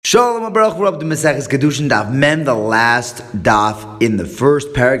Shalom Baruch, we're up to Maseches Kiddushin Daf Mem, the last daf in the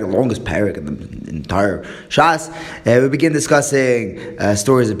first parak, the longest parak in the entire Shas. We begin discussing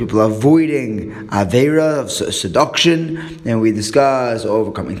stories of people avoiding Aveira, of seduction, and we discuss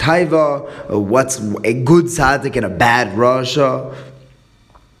overcoming Taiva, what's a good tzaddik and a bad rasha.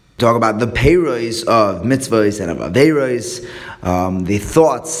 Talk about the peiros of mitzvahs and of Aveiros, the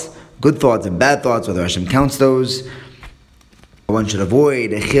thoughts, good thoughts and bad thoughts, whether Hashem counts those. One should avoid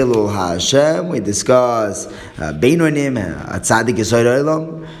Chilul HaHashem. We discuss Beinonim, Tzadik Yesod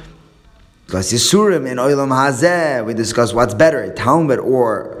Olam. Discuss Yisurim in Olam Hazeh. We discuss what's better, Talmud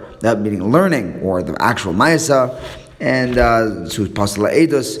or that meaning learning, or the actual Ma'asa. And so Pasla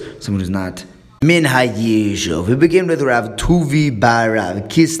Eidos, someone who's not Min HaYishuv. We begin with Rav Tuvi Bar Rav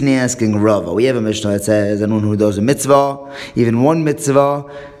Kisni asking Rava. We have a Mishnah that says anyone who does a mitzvah, even one mitzvah,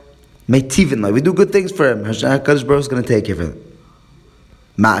 Meitivin, we do good things for him. HaKadosh Baruch Hu is going to take care of him.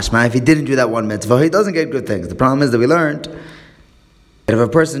 Mashma, if he didn't do that one mitzvah, he doesn't get good things. The problem is that we learned that if a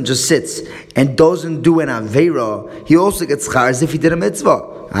person just sits and doesn't do an Aveira, he also gets schar as if he did a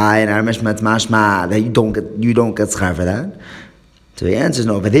mitzvah. In our Mishnah, it's mashma that you don't get schar for that. So the answer is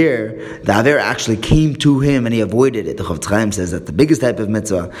no. Over there, the Aveira actually came to him and he avoided it. The Chofetz Chaim says that the biggest type of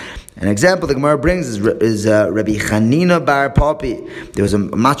mitzvah. An example the Gemara brings is Rabbi Chanina Bar Papi. There was a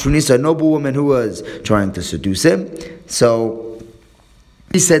matronisa, a noble woman who was trying to seduce him. So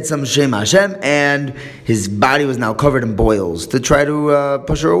he said some Shem Hashem, and his body was now covered in boils to try to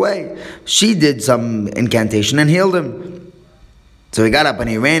push her away. She did some incantation and healed him. So he got up and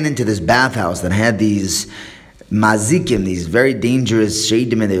he ran into this bathhouse that had these mazikim, these very dangerous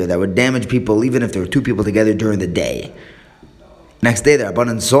shadim in there that would damage people even if there were two people together during the day. Next day, the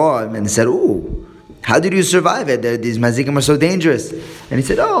Rabbanan saw him and said, "Ooh, how did you survive it? These mazikim are so dangerous." And he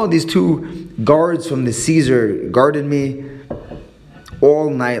said, "Oh, these two guards from the Caesar guarded me all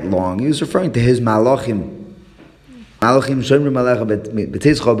night long." He was referring to his malachim. Malachim shomrim alecha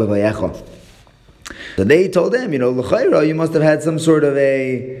b'tizcha b'vayecha. So they told him, l'chayra, you must have had some sort of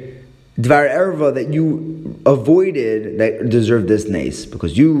a dvar erva that you avoided that deserved this nace,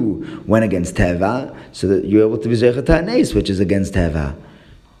 because you went against teva, so that you're able to be zeichet ha'nace, which is against teva.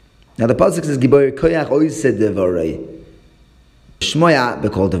 Now the pasuk says, Giboyer koyach always said devarei. Shmoya be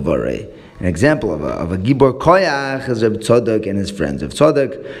called devarei. An example of a Gibor Koyach is Reb Tzadok and his friends. Reb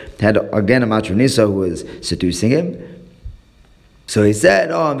Tzadok had again a matronisa who was seducing him. So he said,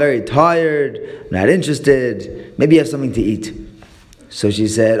 "Oh, I'm very tired, I'm not interested, maybe you have something to eat." So she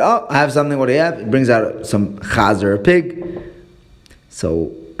said, "Oh, I have something, what do you have?" He brings out some chazer, a pig. So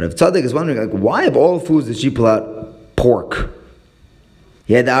Reb Tzadok is wondering, why of all foods did she pull out pork?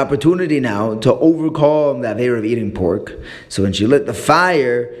 He had the opportunity now to overcome the aveira of eating pork. So when she lit the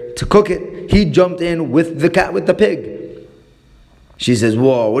fire to cook it, he jumped in with the pig. She says,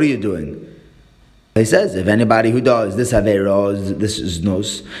 "Whoa, what are you doing?" He says, if anybody who does this aveira, this is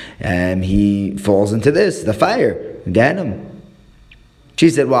nos, he falls into this, the fire. Get him. She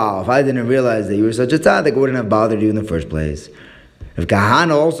said, "Wow, if I didn't realize that you were such a tzaddik, I wouldn't have bothered you in the first place." If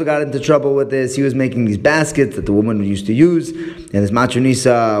Kahana also got into trouble with this, he was making these baskets that the woman used to use, and this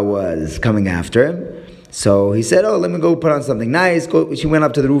matronisa was coming after him. So he said, "Oh, let me go put on something nice." She went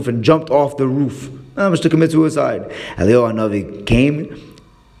up to the roof and jumped off the roof. To commit suicide. Eliyahu Hanavi came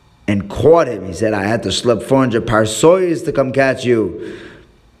and caught him. He said, "I had to schlep 400 parsois to come catch you."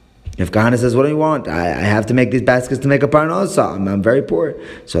 If Kahana says, "What do you want?" I have to make these baskets to make a parnasa. I'm very poor.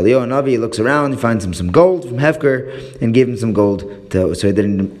 So Eliyahu Hanavi looks around, he finds him some gold from Hefker, and gave him some gold so he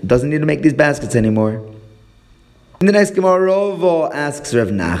doesn't need to make these baskets anymore. In the next Gemara, Rovo asks Rav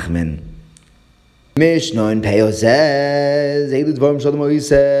Nachman. Mishnah in Peyo says, and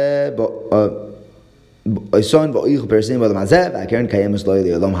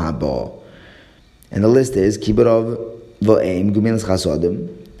the list is Kibbutz V'Eim Gumilas Chasodim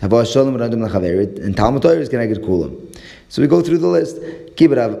Hava Shalom Radum Lachaverit and Talmud Torah is Keneged Kulam. So we go through the list.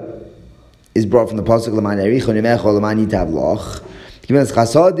 Kibbutz is brought from the pasuk L'man Yerichon Yimecho L'man Yitav Loch. Gumilas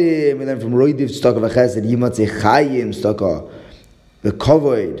Chasodim we learn from Roidiv Staka V'Chesed Yimatzei Chayim Staka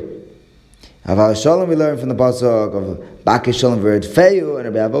V'Kovoid. Hava Shalom we learn from the pasuk of Bakish Shalom V'Red Feyu, and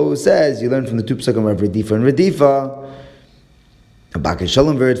Rabbi Avo says you learn from the two pasukim of Redifa and Redifa. Bakish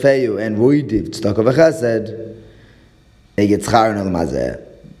Shalom V'Red Feyu and Roidiv Staka V'Chesed. They get schar in Olam Hazeh.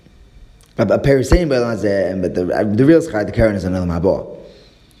 A parasayim by Olam Hazeh, but the real schar, the Karen is in Olam Haba.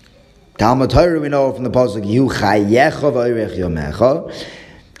 Talmud Torah we know from the pasuk Yu Chayecha V'Oirech Yomecha.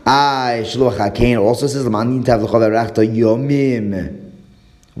 Shluach HaKain also says L'man Yitav L'Chol Arachta Yomim.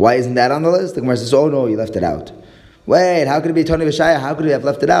 Why isn't that on the list? The Gemara says, "Oh no, you left it out." Wait, how could it be Tony V'Shaya? How could we have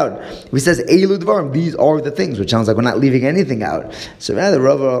left it out? If he says Eilu Dvarim, these are the things, which sounds like we're not leaving anything out. So rather,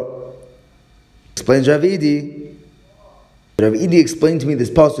 Rava explains Ravidi. Ravidi explained to me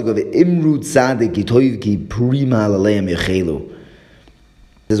this pasuk of Imru Tzadik Ki Toiv Ki Prima Laleim Yechelu.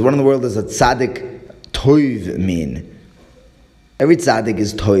 There's one in the world does a Tzadik Toiv mean? Every Tzadik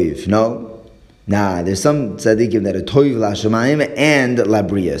is Toiv, no? Nah, there's some Tzadikim that are Toiv La Shemayim and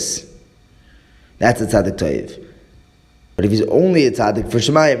Labrias. That's a Tzadik Toiv. But if he's only a tzaddik for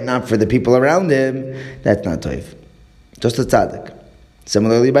Shemayim, not for the people around him, that's not toiv. Just a tzaddik.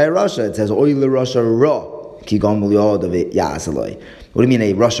 Similarly, by Rasha, it says, Oy le Rasha ra, ki gam l'yod of ya'asaloi. What do you mean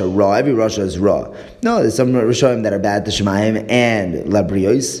a Rasha ra? Every Rasha is ra. No, there's some Rashaim that are bad to Shemayim and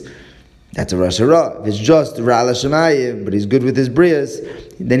labrios. That's a Rasha ra. If it's just ra la Shemayim, but he's good with his brios,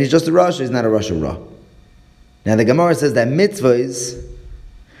 then he's just a Rasha, he's not a Rasha ra. Now the Gemara says that mitzvahs,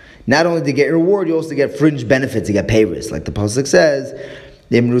 not only to get reward, you also get fringe benefits, you get payers. Like the pasuk says,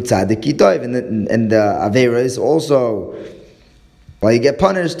 and the averas also, while you get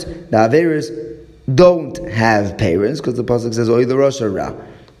punished, the averas don't have payers, because the pasuk says, oy the rasha ra,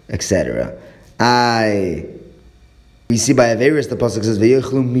 etc. We see by averas, the pasuk says,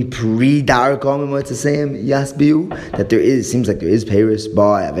 v'yichlu mi pri darkom, what's the same, yasbiu, that seems like there is payers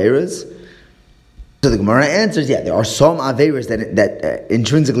by averas. So the Gemara answers, yeah, there are some Averas that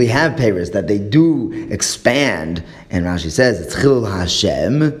intrinsically have Peiros, that they do expand. And Rashi says, it's Chilul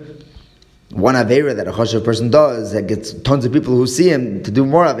Hashem. One Avera that a Choshev person does, that gets tons of people who see him to do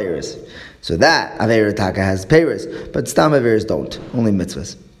more Averas. So that Avera Taka has Peiros. But Stam Averas don't, only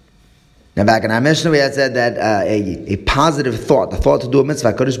mitzvahs. Now back in our Mishnah, we had said that a positive thought, the thought to do a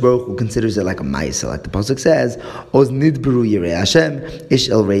mitzvah, Kadosh Baruch Hu considers it like a ma'isa, like the pasuk says, Oz nidberu yirei Hashem, ish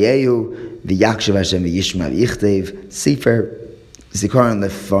el reyehu, v'yakshav Hashem v'yishma v'yichtev, sefer zikaron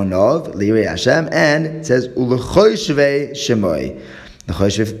lefonov, lirei Hashem, and it says, ulechoshvei shemoi. The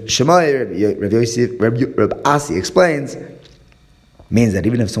choshvei shemoi, Reb Asi explains, means that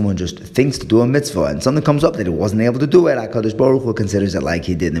even if someone just thinks to do a mitzvah and something comes up that he wasn't able to do it, HaKadosh Baruch Hu considers it like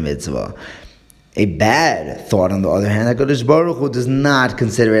he did the mitzvah. A bad thought, on the other hand, HaKadosh Baruch Hu does not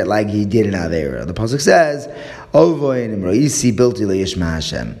consider it like he did in Avera. The pasuk says, "Ovoi nimroisi bilti le'yishma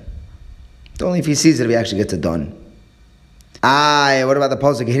Hashem." It's only if he sees it, if he actually gets it done. What about the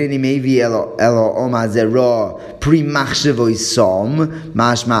pasuk? Hineni mevi elo oma zera pri machshavoi som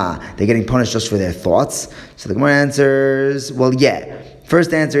mashma. They're getting punished just for their thoughts. So the Gemara answers, well, yeah.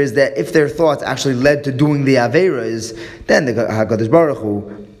 First answer is that if their thoughts actually led to doing the averas, then the HaKadosh Baruch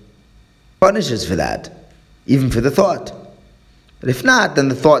Hu punishes for that, even for the thought. But if not, then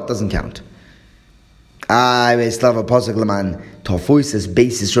the thought doesn't count. Slava pasuk leman tofuises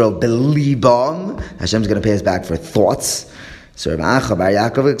beis Yisrael belibam. Hashem's going to pay us back for thoughts. So Rav Bar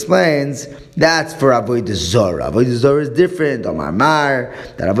Yaakov explains that's for Avodah Zorah. Avodah Zorah is different. Omar Mar,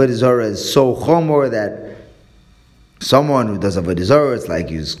 that Avodah Zorah is so chomor that someone who does Avodah Zorah, it's like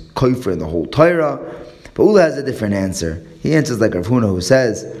he's kofer in the whole Torah. But Ula has a different answer. He answers like Rav Huna, who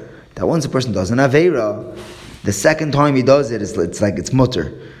says that once a person does an Aveira, the second time he does it, it's like it's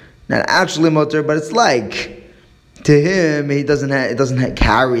mutter. Not actually mutter, but it's like, to him, it doesn't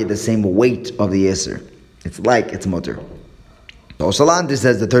carry the same weight of the Yisr. It's like it's mutter. So Salanti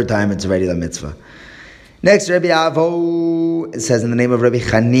says the third time it's already the mitzvah. Next, Rabbi Avo, it says in the name of Rabbi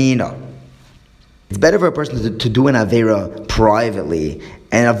Chanina, it's better for a person to do an Avera privately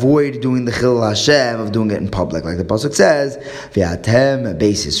and avoid doing the Chilul Hashem of doing it in public. Like the pasuk says, V'atem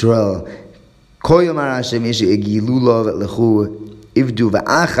beis Yisrael ko yomar Hashem ish igilulav lechu ivdu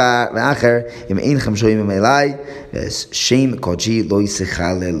v'acher im einchem shoyim elai v'shem kochi lo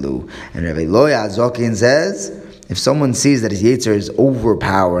yisechalelu. And Rabbi Loya Zokin says, if someone sees that his Yetzer is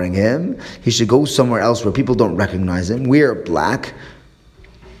overpowering him, he should go somewhere else where people don't recognize him, wear black,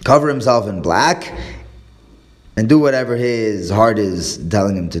 cover himself in black, and do whatever his heart is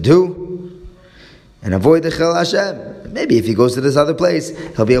telling him to do, and avoid the Chilul Hashem. Maybe if he goes to this other place,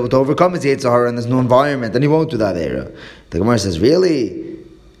 he'll be able to overcome his Yetzer Hara in this new environment, and he won't do that Avera. The Gemara says, really?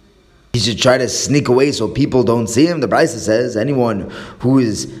 He should try to sneak away so people don't see him? The Brisa says, anyone who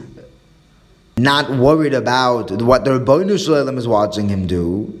is not worried about what the Rebbeinu Shalom is watching him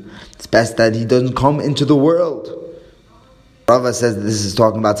do, it's best that he doesn't come into the world. Rava says that this is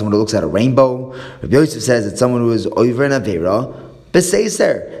talking about someone who looks at a rainbow. Rabbi Yosef says it's someone who is over an Avera,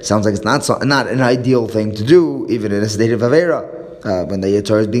 Beseiser. Sounds like it's not an ideal thing to do, even in a state of Avera, when the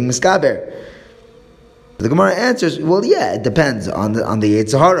Yetzer is being miskaber. The Gemara answers, well, yeah, it depends on the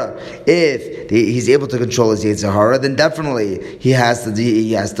Yetzer Hara. If he's able to control his Yetzer Hara, then definitely he has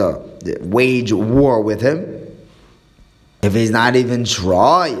to wage war with him. If he's not even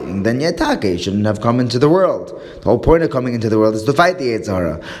trying, then Yetake shouldn't have come into the world. The whole point of coming into the world is to fight the Yetzer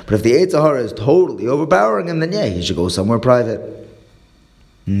Hara. But if the Yetzer Hara is totally overpowering him, then he should go somewhere private.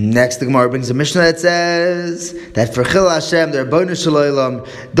 Next, the Gemara brings a Mishnah that says that for Chil Hashem, the Rebbeinu Shalom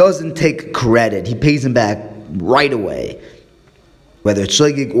doesn't take credit. He pays him back right away, whether it's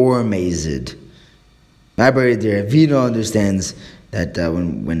Shogig or Mazid. Rabbi Ravina understands that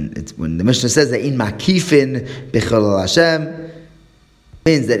when the Mishnah says that in Makifin B'Chil Hashem,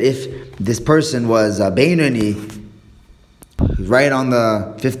 means that if this person was a Beinoni, right on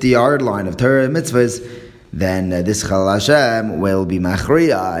the 50-yard line of Torah mitzvahs, then this Chil Hashem will be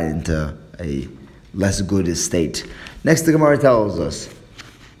machriya into a less good estate. Next, the Gemara tells us,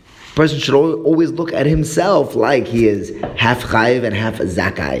 a person should always look at himself like he is half chayiv and half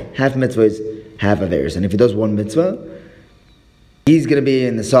zakai, half mitzvahs, half averis. And if he does one mitzvah, he's going to be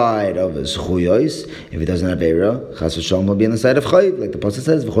in the side of zchuyos. If he doesn't have avera, chas v'shalom, he'll be on the side of chayiv, like the pasuk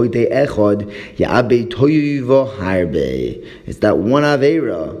says, v'choytei echad ya'abei toyivo harbe. It's that one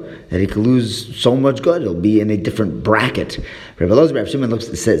avera that he could lose so much good. He'll be in a different bracket. Rabbi Elazar Rav Shimon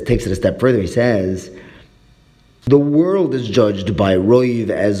takes it a step further. He says, the world is judged by roiv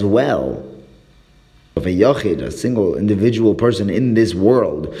as well. If a yachid, a single individual person in this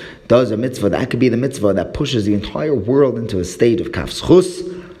world, does a mitzvah, that could be the mitzvah that pushes the entire world into a state of kafschus.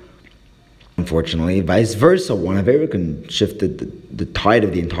 Unfortunately, vice versa, one avera can shift the tide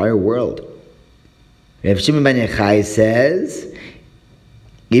of the entire world. Rav Shimon ben Yochai says,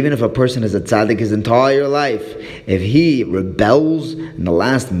 even if a person is a tzaddik his entire life, if he rebels in the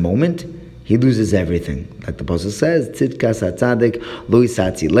last moment, he loses everything. Like the Pasuk says, Tzidkas HaTzadik Lo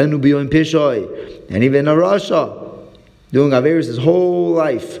Yisatzi Lenu B'Yom Pishoy. And even a Rasha, doing Averis his whole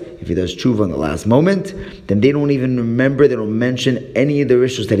life, if he does tshuva in the last moment, then they don't even remember, they don't mention any of the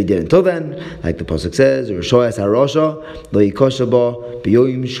rishos that he did until then. Like the Pasuk says, Rishoyas HaRasha Lo Yikosha Ba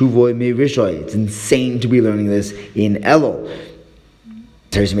B'Yom Shuvoy Me Rishoy. It's insane to be learning this in Elul.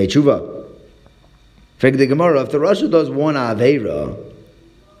 Teres Me Tshuva. Frag the Gemara, if the Rasha does one Aveira,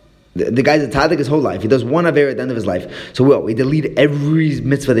 the guy's a tzaddik his whole life. He does one aver at the end of his life. So we delete every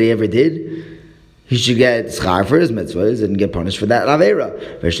mitzvah that he ever did. He should get schar for his mitzvahs and get punished for that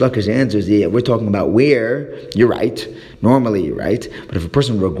avera. Rish Lakish's answer is, we're talking about where you're right. Normally you're right. But if a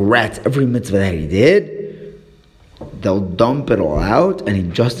person regrets every mitzvah that he did, they'll dump it all out and he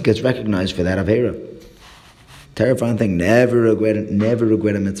just gets recognized for that avera. Terrifying thing. Never regret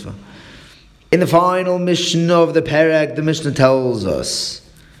a mitzvah. In the final Mishnah of the Perek, the Mishnah tells us,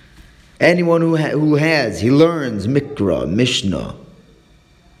 anyone who learns Mikra, Mishnah,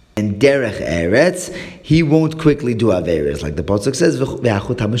 and Derech Eretz, he won't quickly do Averis. Like the Pasuk says,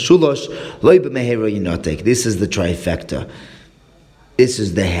 this is the trifecta. This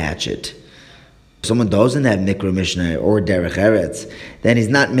is the hatchet. If someone doesn't have Mikra, Mishnah, or Derech Eretz, then he's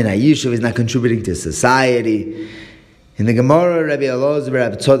not Min HaYishuv, he's not contributing to society. In the Gemara, Rabbi Elazar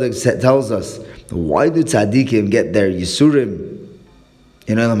Rabbi Tzadok tells us, why do tzaddikim get their Yisurim?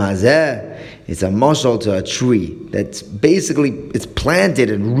 In Olam Hazeh, it's a mashal to a tree that's basically, it's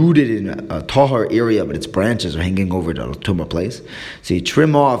planted and rooted in a tahar area, but its branches are hanging over the tumah place. So you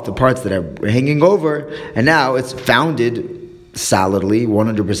trim off the parts that are hanging over, and now it's founded solidly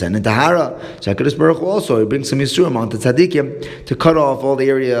 100% in tahara. So HaKadosh Baruch Hu also, he brings some Yisurim onto tzaddikim to cut off all the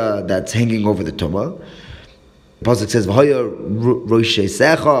area that's hanging over the tumah. The Pasuk says, "V'hoya roshei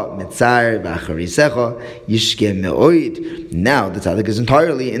secha mitzar v'achari yishke me'oid." Now the tzaddik is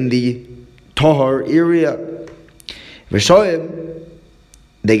entirely in the tahar area. V'shoyim,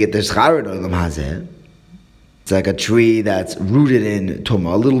 they get their schar in Olam Hazeh. It's like a tree that's rooted in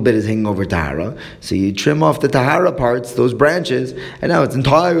tumah. A little bit is hanging over tahara. So you trim off the tahara parts, those branches, and now it's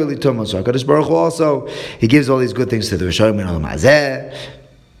entirely tumah. So HaKadosh Baruch Hu also, he gives all these good things to the Rishonim in Olam Hazeh,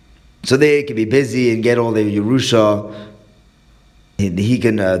 so they can be busy and get all their Yerusha. He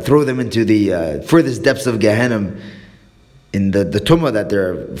can throw them into the furthest depths of Gehenna, in the tumah that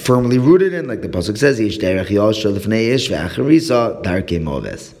they're firmly rooted in, like the pasuk says, "Ish derech yosha lefnei ish ve'acharisa darkei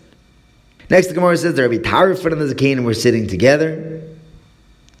moves." Next, the Gemara says, "There be Tarifin and the Zakein were sitting together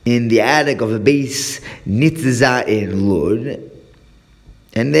in the attic of the base Nitzza in Lud,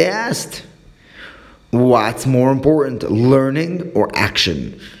 and they asked, what's more important, learning or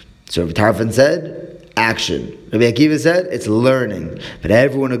action?" So Rabbi Tarfon said, action. Rabbi Akiva said, it's learning. But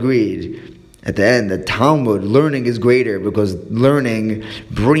everyone agreed at the end that Talmud, learning is greater because learning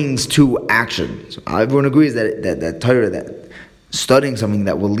brings to action. So everyone agrees that Torah, that studying something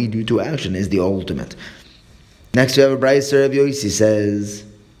that will lead you to action is the ultimate. Next we have a Brayser of Yosi says,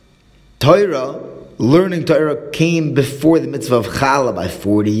 Torah learning Torah came before the mitzvah of Chala by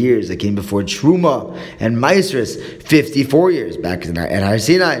 40 years. It came before Truma and Maasros 54 years back at Har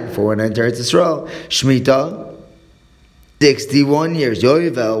Sinai before we went into Eretz Yisrael. Shemitah 61 years.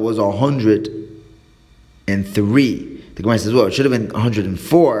 Yovel was 103. The Gemara says, well, it should have been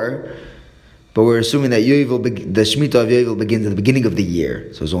 104, but we're assuming that the Shemitah of Yovel begins at the beginning of the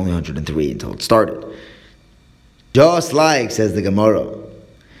year, so it's only 103 until it started. Just like, says the Gemara,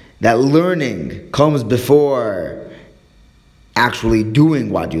 that learning comes before actually doing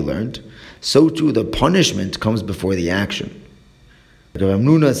what you learned, so too the punishment comes before the action. The Rav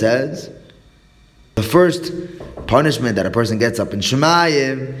Nuna says, the first punishment that a person gets up in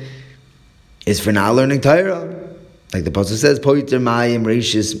Shemayim is for not learning Torah. Like the Pasuk says, Poiter Mayim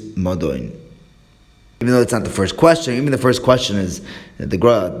Reishis Madoin. Even though it's not the first question, even the first question is, the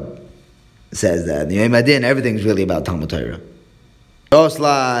Gra says that in the Yom Adin, everything's really about Talmud Torah. Just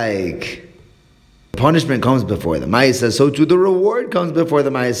like punishment comes before the Ma'aseh, so too the reward comes before the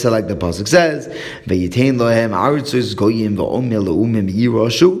Ma'aseh, like the Pasuk says, V'yitain lohem aritzus goyim v'omel le'umim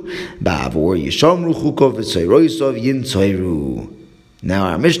yiroshu ba'avor yishamru chukov v'tzoyroisov yintzoyru. Now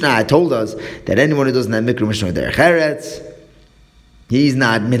our Mishnah had told us that anyone who doesn't have Mikra Mishnah or Derech Eretz, he's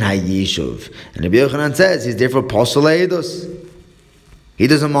not min hayishuv. And Rabbi Yochanan says he's therefore posel eidos. He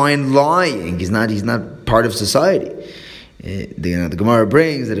doesn't mind lying. He's not part of society. The Gemara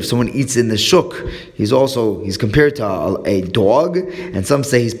brings that if someone eats in the shuk, he's compared to a dog, and some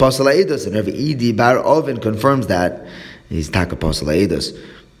say he's pasal eidos, and Rabbi Idi Bar Oven confirms that he's taka pasal eidos.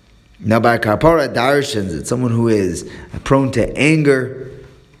 Now by Kapara darshans, it's someone who is prone to anger.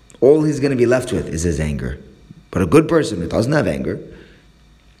 All he's going to be left with is his anger. But a good person who doesn't have anger,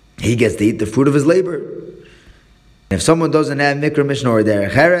 he gets to eat the fruit of his labor. If someone doesn't have Mikra Mishnah or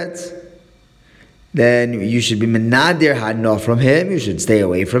Derech Eretz, then you should be menadir hadno from him. You should stay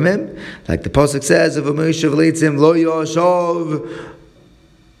away from him, like the pasuk says of a Moshev Leitzim lo yashov.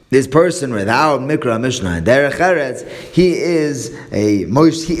 This person without Mikra Mishnah and Derech Eretz, he is a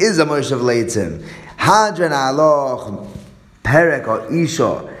Moshev Leitzim. Hadran aloch perek al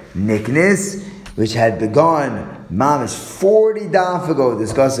isha niknis, which had begun mamish 40 daf ago,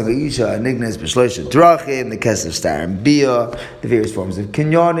 discussing Isha, Nignas, B'shloisha Drachim, the Kesef Star and Bia, the various forms of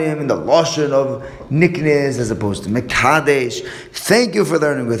Kinyonim, and the Lashon of Niknas as opposed to Mekadesh. Thank you for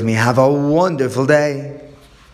learning with me. Have a wonderful day.